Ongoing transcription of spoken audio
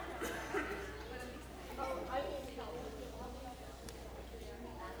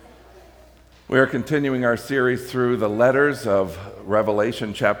We are continuing our series through the letters of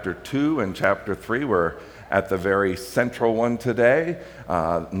Revelation chapter 2 and chapter 3. We're at the very central one today,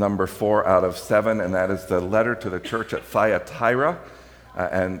 number 4 out of 7, and that is the letter to the church at Thyatira.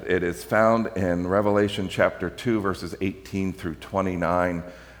 And it is found in Revelation chapter 2, verses 18 through 29.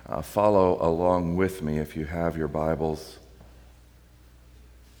 Follow along with me if you have your Bibles.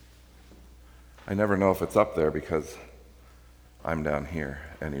 I never know if it's up there because I'm down here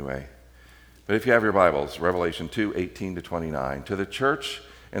anyway. But if you have your Bibles, Revelation 2, 18 to 29. To the church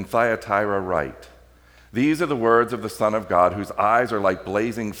in Thyatira write, "These are the words of the Son of God, whose eyes are like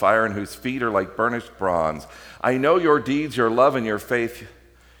blazing fire and whose feet are like burnished bronze. I know your deeds, your love and your faith,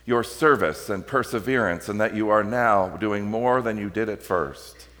 your service and perseverance, and that you are now doing more than you did at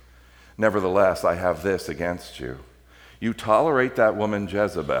first. Nevertheless, I have this against you. You tolerate that woman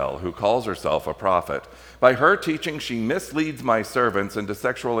Jezebel, who calls herself a prophet. By her teaching, she misleads my servants into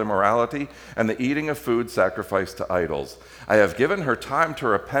sexual immorality and the eating of food sacrificed to idols. I have given her time to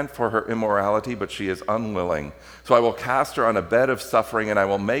repent for her immorality, but she is unwilling. So I will cast her on a bed of suffering, and I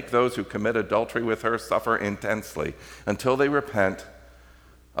will make those who commit adultery with her suffer intensely until they repent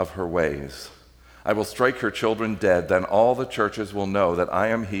of her ways. I will strike her children dead, then all the churches will know that I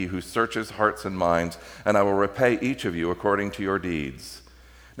am he who searches hearts and minds, and I will repay each of you according to your deeds.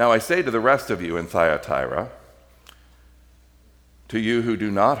 Now I say to the rest of you in Thyatira, to you who do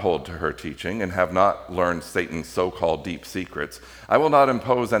not hold to her teaching and have not learned Satan's so-called deep secrets, I will not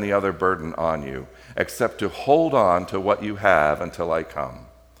impose any other burden on you, except to hold on to what you have until I come.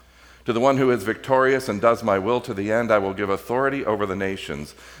 To the one who is victorious and does my will to the end, I will give authority over the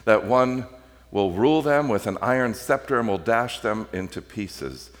nations, that one will rule them with an iron scepter and will dash them into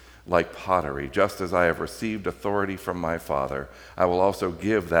pieces like pottery. Just as I have received authority from my Father, I will also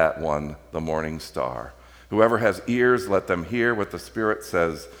give that one the morning star. Whoever has ears, let them hear what the Spirit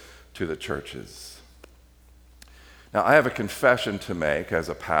says to the churches." Now, I have a confession to make as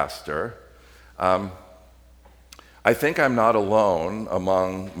a pastor. I think I'm not alone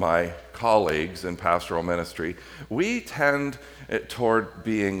among my colleagues in pastoral ministry. We tend toward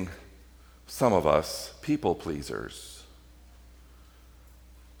being, some of us, people pleasers.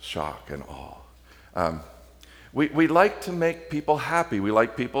 Shock and awe. We like to make people happy. We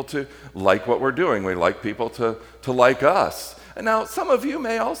like people to like what we're doing. We like people to like us. And now, some of you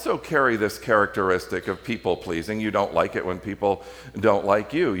may also carry this characteristic of people pleasing. You don't like it when people don't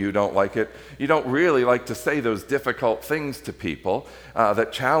like you. You don't like it. You don't really like to say those difficult things to people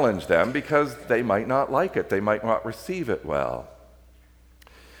that challenge them because they might not like it. They might not receive it well.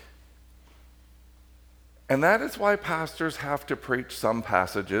 And that is why pastors have to preach some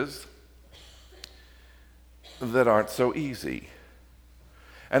passages that aren't so easy.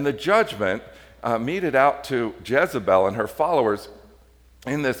 And the judgment meted out to Jezebel and her followers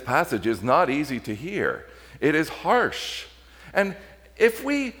in this passage is not easy to hear. It is harsh. And if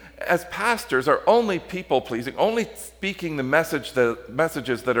we, as pastors, are only people-pleasing, only speaking the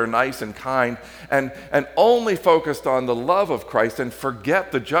messages that are nice and kind, and only focused on the love of Christ and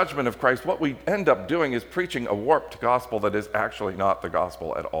forget the judgment of Christ, what we end up doing is preaching a warped gospel that is actually not the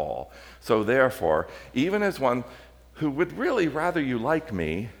gospel at all. So therefore, even as one who would really rather you like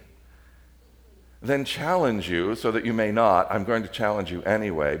me than challenge you so that you may not, I'm going to challenge you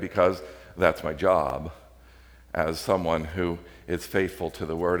anyway because that's my job as someone who is faithful to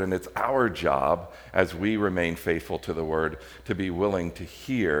the Word. And it's our job, as we remain faithful to the Word, to be willing to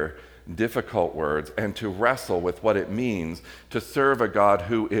hear difficult words and to wrestle with what it means to serve a God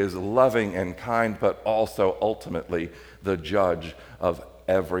who is loving and kind, but also ultimately the judge of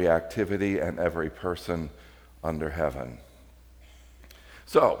every activity and every person under heaven.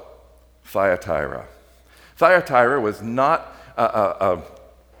 So, Thyatira. Thyatira was not a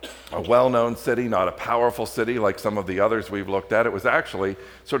well-known city, not a powerful city like some of the others we've looked at. It was actually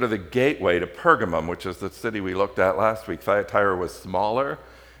sort of the gateway to Pergamum, which is the city we looked at last week. Thyatira was smaller.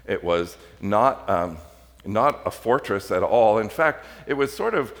 It was not a fortress at all. In fact, it was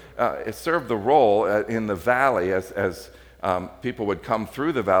it served the role in the valley as people would come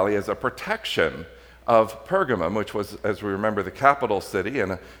through the valley as a protection of Pergamum, which was, as we remember, the capital city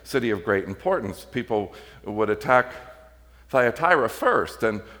and a city of great importance. People would attack Thyatira first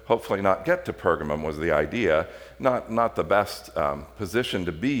and hopefully not get to Pergamum was the idea. Not the best position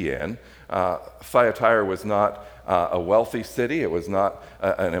to be in. Thyatira was not a wealthy city. It was not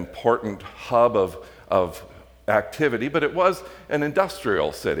an important hub of activity, but it was an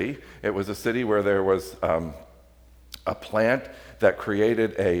industrial city. It was a city where there was a plant that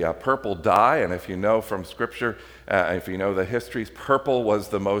created a purple dye, and if you know from Scripture, if you know the histories, purple was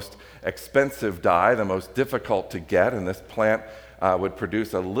the most expensive dye, the most difficult to get, and this plant would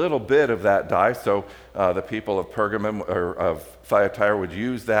produce a little bit of that dye. So the people of Pergamum or of Thyatira would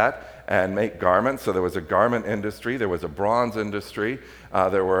use that and make garments. So there was a garment industry, there was a bronze industry,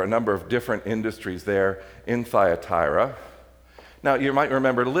 there were a number of different industries there in Thyatira. Now, you might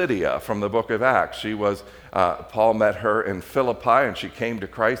remember Lydia from the book of Acts. She was, Paul met her in Philippi, and she came to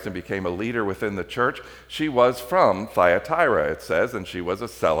Christ and became a leader within the church. She was from Thyatira, it says, and she was a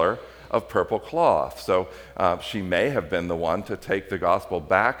seller of purple cloth. So she may have been the one to take the gospel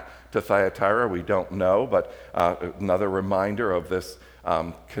back to Thyatira. We don't know, but another reminder of this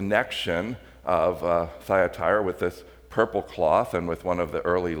connection of Thyatira with this purple cloth and with one of the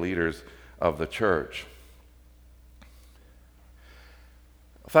early leaders of the church.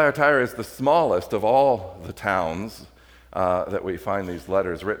 Thyatira is the smallest of all the towns that we find these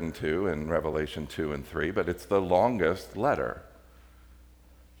letters written to in Revelation 2 and 3, but it's the longest letter.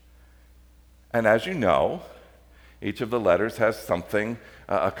 And as you know, each of the letters has something,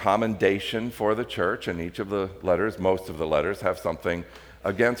 a commendation for the church, and each of the letters, most of the letters, have something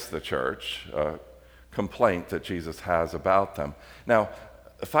against the church, a complaint that Jesus has about them. Now,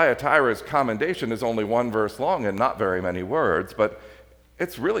 Thyatira's commendation is only one verse long and not very many words, but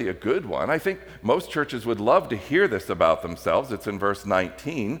it's really a good one. I think most churches would love to hear this about themselves. It's in verse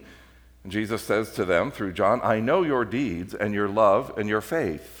 19. Jesus says to them through John, "I know your deeds and your love and your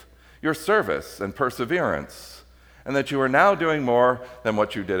faith, your service and perseverance, and that you are now doing more than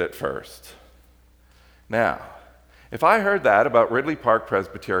what you did at first." Now, if I heard that about Ridley Park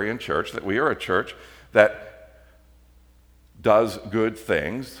Presbyterian Church, that we are a church that does good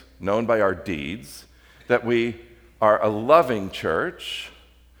things, known by our deeds, that we are a loving church,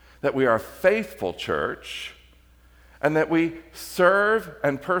 that we are a faithful church, and that we serve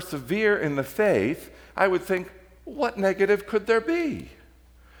and persevere in the faith, I would think, what negative could there be?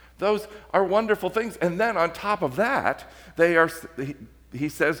 Those are wonderful things. And then on top of that, he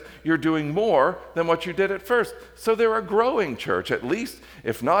says, you're doing more than what you did at first. So they're a growing church, at least,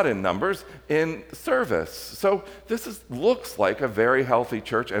 if not in numbers, in service. So this looks like a very healthy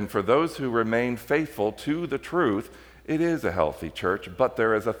church. And for those who remain faithful to the truth, it is a healthy church, but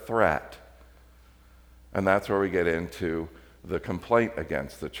there is a threat. And that's where we get into the complaint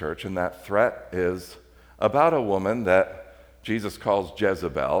against the church. And that threat is about a woman that Jesus calls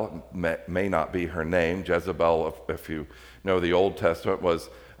Jezebel. May not be her name. Jezebel, if you know the Old Testament, was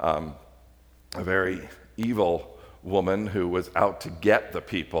a very evil woman who was out to get the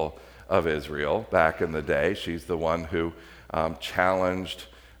people of Israel back in the day. She's the one who challenged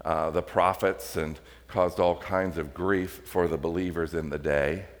the prophets and caused all kinds of grief for the believers in the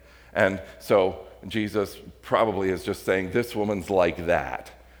day. And so Jesus probably is just saying, this woman's like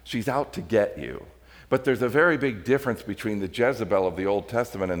that. She's out to get you. But there's a very big difference between the Jezebel of the Old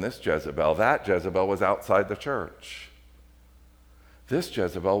Testament and this Jezebel. That Jezebel was outside the church. This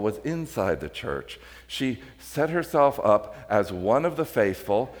Jezebel was inside the church. She set herself up as one of the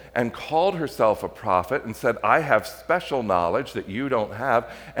faithful and called herself a prophet and said, I have special knowledge that you don't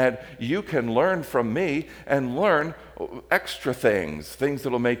have, and you can learn from me and learn extra things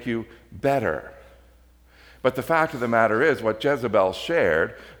that'll make you better. But the fact of the matter is, what Jezebel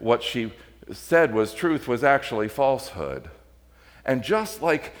shared, what she said was truth, was actually falsehood. And just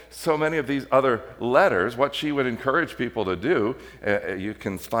like so many of these other letters, what she would encourage people to do, you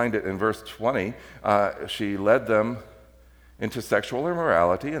can find it in verse 20, she led them into sexual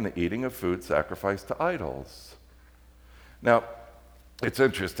immorality and the eating of food sacrificed to idols. Now, it's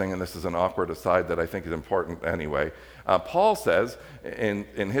interesting, and this is an awkward aside that I think is important anyway. Paul says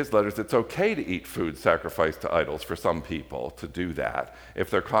in his letters it's okay to eat food sacrificed to idols for some people, to do that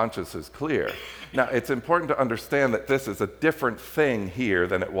if their conscience is clear. Now, it's important to understand that this is a different thing here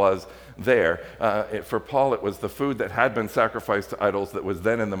than it was there. For Paul, it was the food that had been sacrificed to idols that was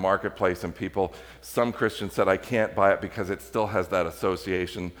then in the marketplace, and some Christians said, I can't buy it because it still has that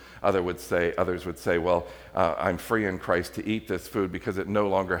association. Others would say, well, I'm free in Christ to eat this food because it no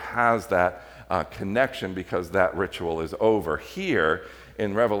longer has that connection because that ritual is over. Here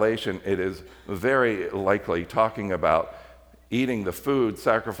in Revelation, it is very likely talking about eating the food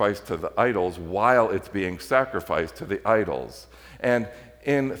sacrificed to the idols while it's being sacrificed to the idols. And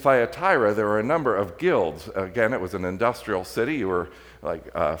in Thyatira, there were a number of guilds. Again, it was an industrial city. You were like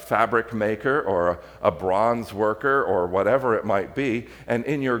a fabric maker or a bronze worker or whatever it might be. And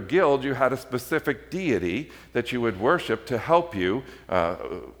in your guild, you had a specific deity that you would worship to help you,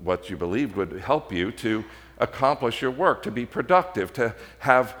 what you believed would help you to accomplish your work, to be productive, to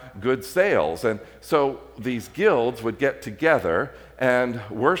have good sales. And so these guilds would get together and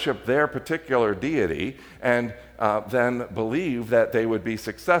worship their particular deity and then believe that they would be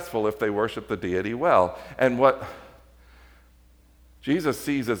successful if they worshiped the deity well. And what Jesus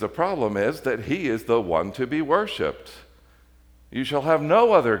sees as a problem is that he is the one to be worshiped. You shall have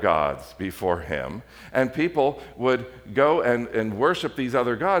no other gods before him. And people would go and worship these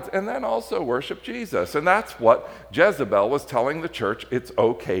other gods and then also worship Jesus. And that's what Jezebel was telling the church it's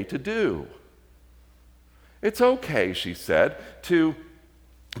okay to do. It's okay, she said, to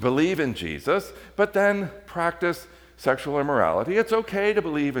believe in Jesus, but then practice sexual immorality. It's okay to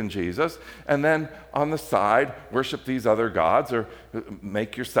believe in Jesus and then on the side worship these other gods or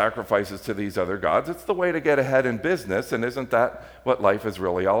make your sacrifices to these other gods. It's the way to get ahead in business, and isn't that what life is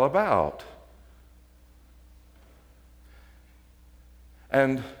really all about?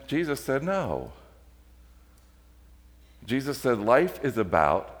 And Jesus said no. Jesus said life is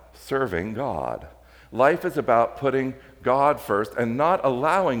about serving God. Life is about putting God first and not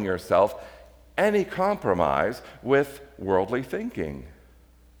allowing yourself any compromise with worldly thinking.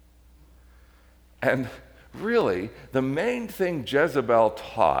 And really, the main thing Jezebel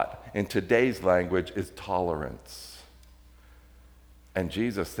taught in today's language is tolerance. And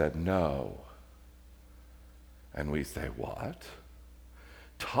Jesus said no. And we say, what?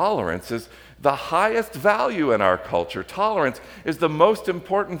 Tolerance is the highest value in our culture. Tolerance is the most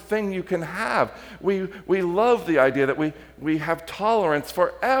important thing you can have. We love the idea that we have tolerance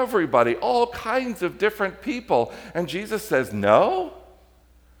for everybody, all kinds of different people. And Jesus says, no?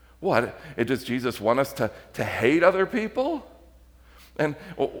 What? Does Jesus want us to hate other people? And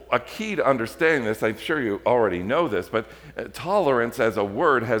a key to understanding this, I'm sure you already know this, but tolerance as a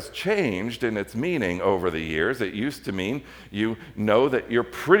word has changed in its meaning over the years. It used to mean you know that you're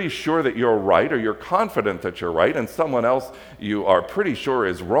pretty sure that you're right, or you're confident that you're right, and someone else you are pretty sure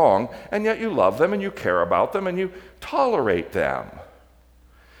is wrong, and yet you love them and you care about them and you tolerate them.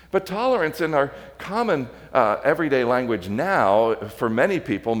 But tolerance in our common everyday language now, for many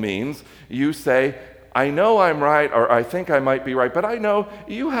people, means you say, I know I'm right, or I think I might be right, but I know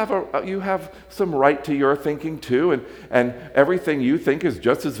you have some right to your thinking too, and everything you think is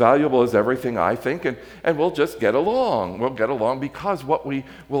just as valuable as everything I think, and we'll just get along. We'll get along because what we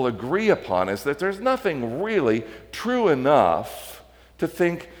will agree upon is that there's nothing really true enough to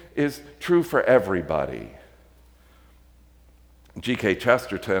think is true for everybody. G.K.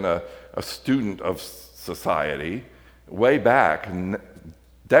 Chesterton, a student of society, way back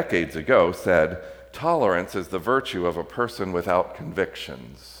decades ago, said, tolerance is the virtue of a person without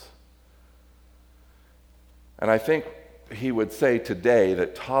convictions. And I think he would say today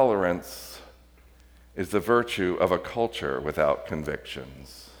that tolerance is the virtue of a culture without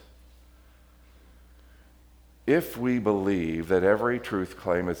convictions. If we believe that every truth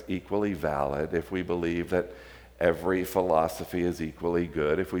claim is equally valid, if we believe that every philosophy is equally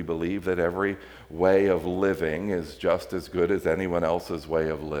good, if we believe that every way of living is just as good as anyone else's way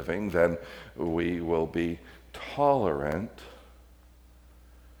of living, then we will be tolerant,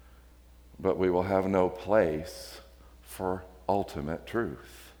 but we will have no place for ultimate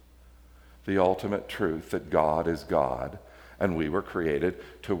truth. The ultimate truth that God is God, and we were created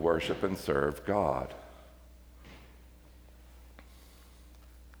to worship and serve God.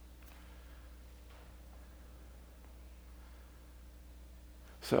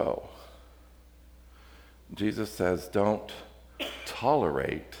 So, Jesus says, don't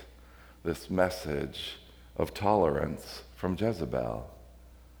tolerate this message of tolerance from Jezebel.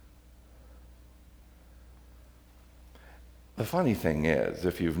 The funny thing is,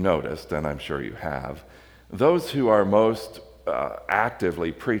 if you've noticed, and I'm sure you have, those who are most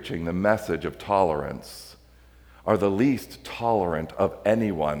actively preaching the message of tolerance are the least tolerant of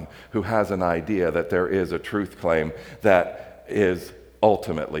anyone who has an idea that there is a truth claim that is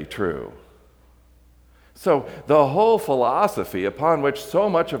ultimately true. So the whole philosophy upon which so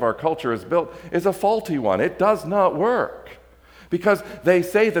much of our culture is built is a faulty one. It does not work because they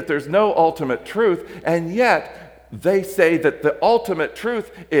say that there's no ultimate truth, and yet they say that the ultimate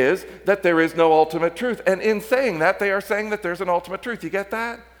truth is that there is no ultimate truth. And in saying that, they are saying that there's an ultimate truth. You get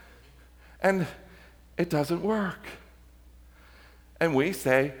that? And it doesn't work. And we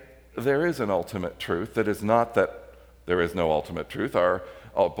say there is an ultimate truth that is not that there is no ultimate truth. Our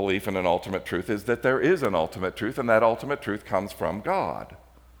belief in an ultimate truth is that there is an ultimate truth, and that ultimate truth comes from God.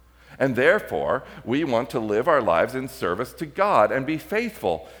 And therefore, we want to live our lives in service to God and be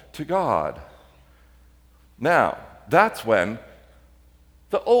faithful to God. Now, that's when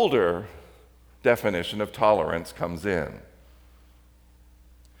the older definition of tolerance comes in.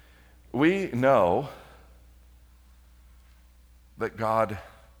 We know that God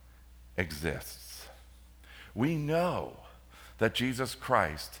exists. We know that Jesus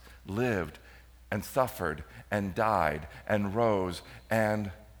Christ lived and suffered and died and rose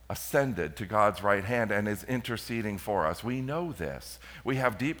and ascended to God's right hand and is interceding for us. We know this. We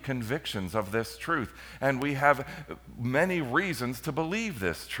have deep convictions of this truth, and we have many reasons to believe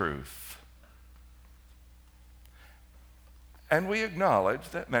this truth. And we acknowledge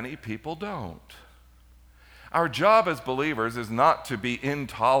that many people don't. Our job as believers is not to be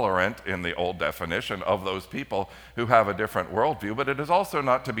intolerant in the old definition of those people who have a different worldview, but it is also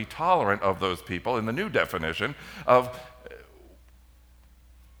not to be tolerant of those people in the new definition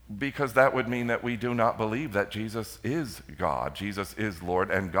because that would mean that we do not believe that Jesus is God, Jesus is Lord,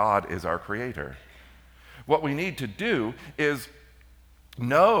 and God is our Creator. What we need to do is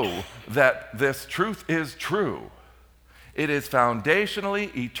know that this truth is true. It is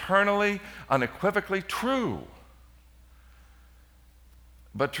foundationally, eternally, unequivocally true.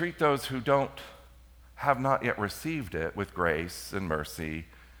 But treat those who have not yet received it with grace and mercy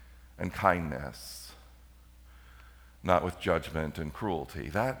and kindness, not with judgment and cruelty.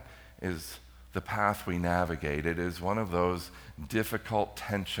 That is the path we navigate. It is one of those difficult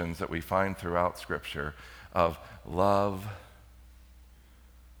tensions that we find throughout Scripture of love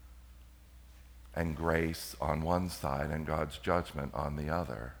and grace on one side and God's judgment on the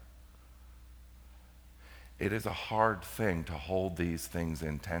other. It is a hard thing to hold these things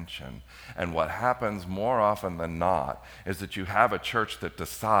in tension. And what happens more often than not is that you have a church that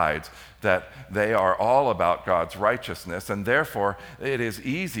decides that they are all about God's righteousness, and therefore it is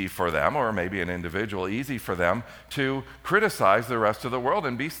easy for them, or maybe an individual, easy for them to criticize the rest of the world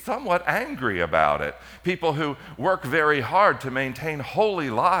and be somewhat angry about it. People who work very hard to maintain holy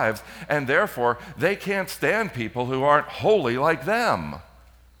lives, and therefore they can't stand people who aren't holy like them.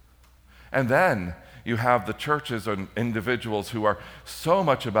 And then you have the churches and individuals who are so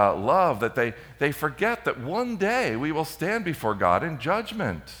much about love that they forget that one day we will stand before God in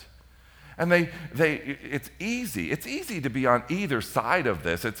judgment. And it's easy to be on either side of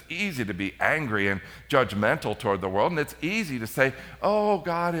this. It's easy to be angry and judgmental toward the world, and it's easy to say, oh,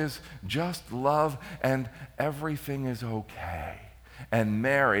 God is just love and everything is okay, and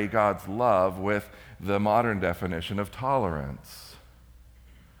marry God's love with the modern definition of tolerance.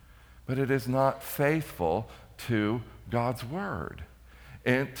 But it is not faithful to God's word.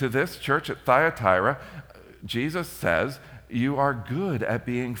 And to this church at Thyatira, Jesus says, you are good at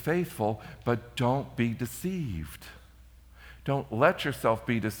being faithful, but don't be deceived. Don't let yourself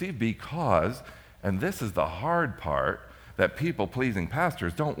be deceived because, and this is the hard part that people-pleasing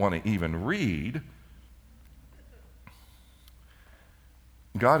pastors don't want to even read,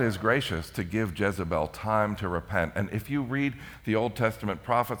 God is gracious to give Jezebel time to repent. And if you read the Old Testament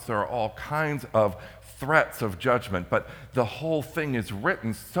prophets, there are all kinds of threats of judgment, but the whole thing is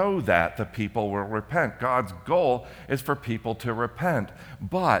written so that the people will repent. God's goal is for people to repent.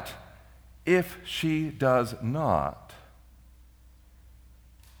 But if she does not,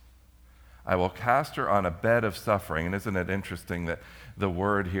 I will cast her on a bed of suffering. And isn't it interesting that the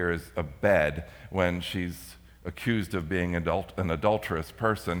word here is a bed when she's accused of being an adulterous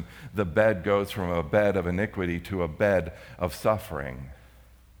person? The bed goes from a bed of iniquity to a bed of suffering.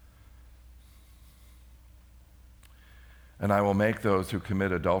 And I will make those who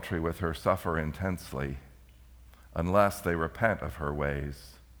commit adultery with her suffer intensely, unless they repent of her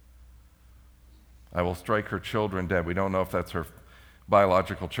ways. I will strike her children dead. We don't know if that's her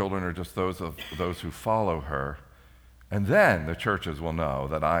biological children or just those who follow her. And then the churches will know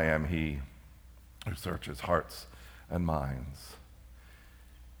that I am he who searches hearts and minds.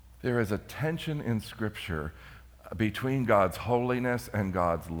 There is a tension in Scripture between God's holiness and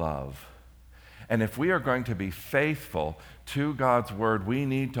God's love. And if we are going to be faithful to God's word, we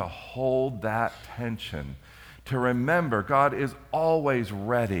need to hold that tension, to remember God is always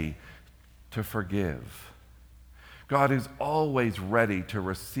ready to forgive. God is always ready to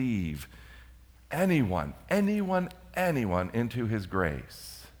receive anyone into his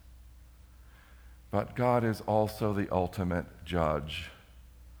grace. But God is also the ultimate judge,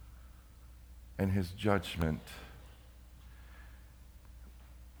 and his judgment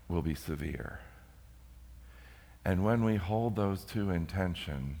will be severe. And when we hold those two in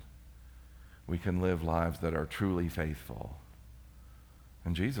tension, we can live lives that are truly faithful.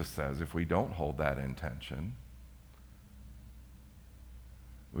 And Jesus says if we don't hold that in tension,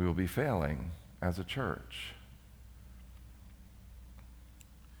 we will be failing as a church.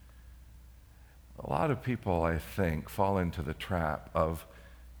 A lot of people, I think, fall into the trap of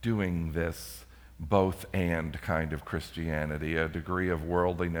doing this both and kind of Christianity, a degree of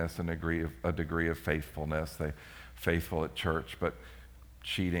worldliness and a degree of faithfulness. They're faithful at church, but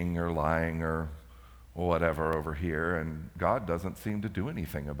cheating or lying or whatever over here, and God doesn't seem to do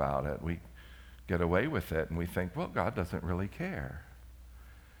anything about it. We get away with it, and we think, well, God doesn't really care.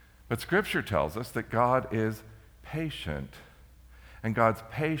 But Scripture tells us that God is patient, and God's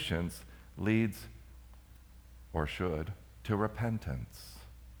patience leads, or should, to repentance.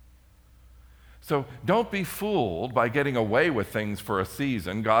 So don't be fooled by getting away with things for a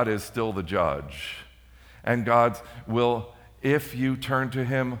season. God is still the judge, and God will, if you turn to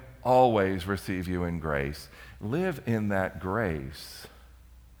him, always receive you in grace. Live in that grace,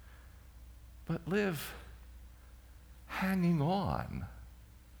 but live hanging on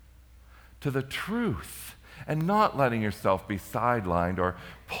to the truth and not letting yourself be sidelined or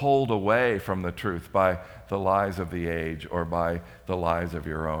pulled away from the truth by the lies of the age or by the lies of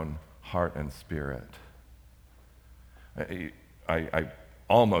your own heart and spirit. I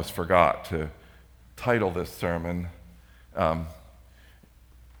almost forgot to title this sermon.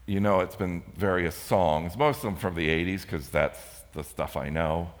 It's been various songs, most of them from the 80s, because that's the stuff I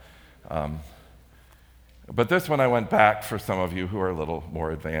know. But this one I went back for some of you who are a little more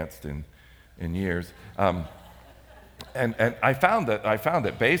advanced in years. And I found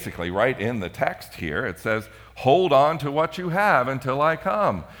it basically right in the text here. It says, hold on to what you have until I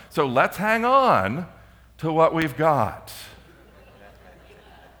come. So let's hang on to what we've got,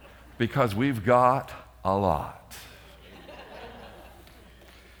 because we've got a lot.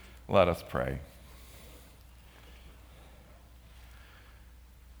 Let us pray.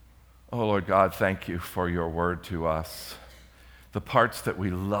 Oh, Lord God, thank you for your word to us. The parts that we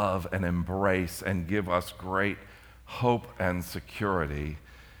love and embrace and give us great hope and security,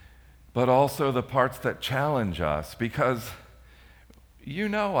 but also the parts that challenge us, because you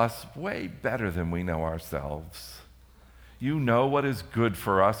know us way better than we know ourselves. You know what is good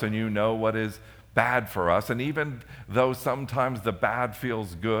for us, and you know what is bad for us. And even though sometimes the bad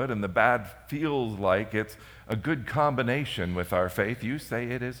feels good and the bad feels like it's a good combination with our faith, you say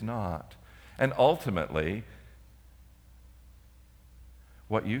it is not. And ultimately,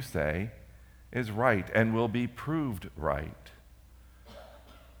 what you say is right and will be proved right.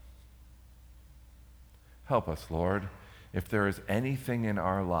 Help us, Lord, if there is anything in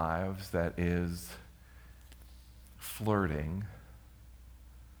our lives that is flirting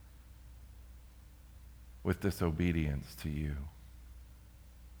with disobedience to you,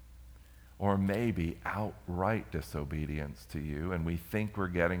 or maybe outright disobedience to you, and we think we're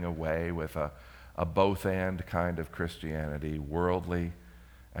getting away with a both-and kind of Christianity, worldly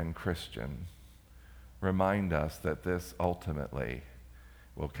and Christian. Remind us that this ultimately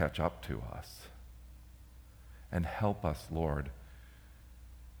will catch up to us. And help us, Lord,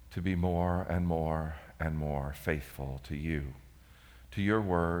 to be more and more and more faithful to you, to your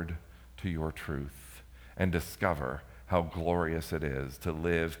word, to your truth, and discover how glorious it is to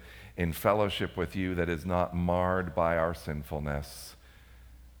live in fellowship with you that is not marred by our sinfulness,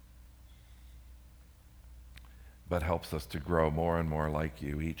 but helps us to grow more and more like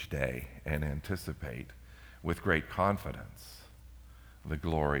you each day and anticipate with great confidence the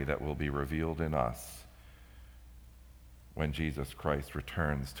glory that will be revealed in us when Jesus Christ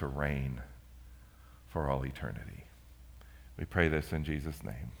returns to reign for all eternity. We pray this in Jesus'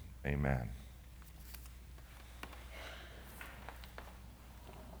 name. Amen.